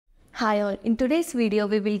Hi all, in today's video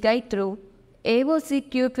we will guide through AOC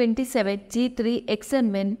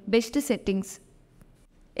Q27G3XMN best settings.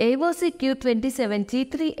 AOC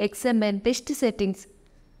Q27G3XMN best settings.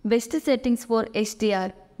 Best settings for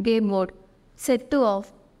HDR, game mode, set to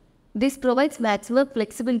off. This provides maximum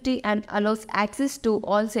flexibility and allows access to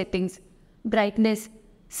all settings. Brightness,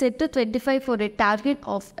 set to 25 for a target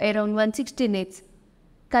of around 160 nits.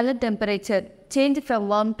 Color temperature, change from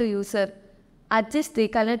warm to user. Adjust the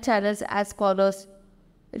color channels as follows: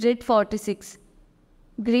 red 46,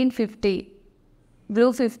 green 50,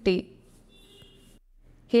 blue 50.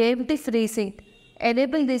 Empty FreeSync.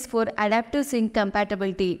 Enable this for adaptive sync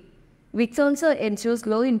compatibility, which also ensures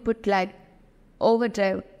low input lag.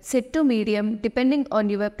 Overdrive, set to medium depending on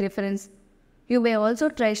your preference. You may also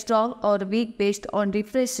try strong or weak based on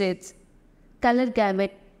refresh rates. Color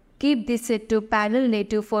gamut, keep this set to panel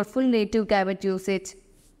native for full native gamut usage.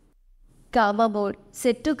 Gamma mode,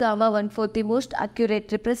 set to Gamma 1 for the most accurate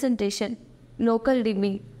representation. Local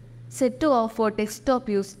dimming, set to off for desktop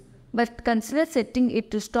use, but consider setting it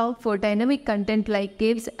to strong for dynamic content like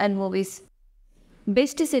games and movies.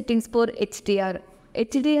 Best settings for HDR.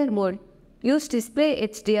 HDR mode, use display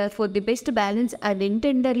HDR for the best balance and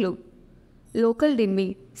intended look. Local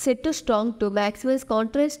dimming, set to strong to maximize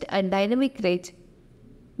contrast and dynamic range.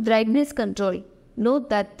 Brightness control. Note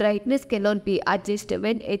that brightness cannot be adjusted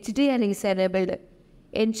when HDR is enabled.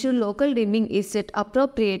 Ensure local dimming is set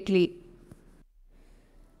appropriately.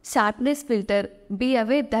 Sharpness filter. Be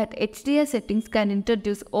aware that HDR settings can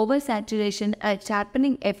introduce oversaturation and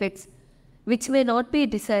sharpening effects, which may not be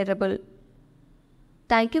desirable.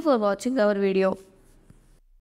 Thank you for watching our video.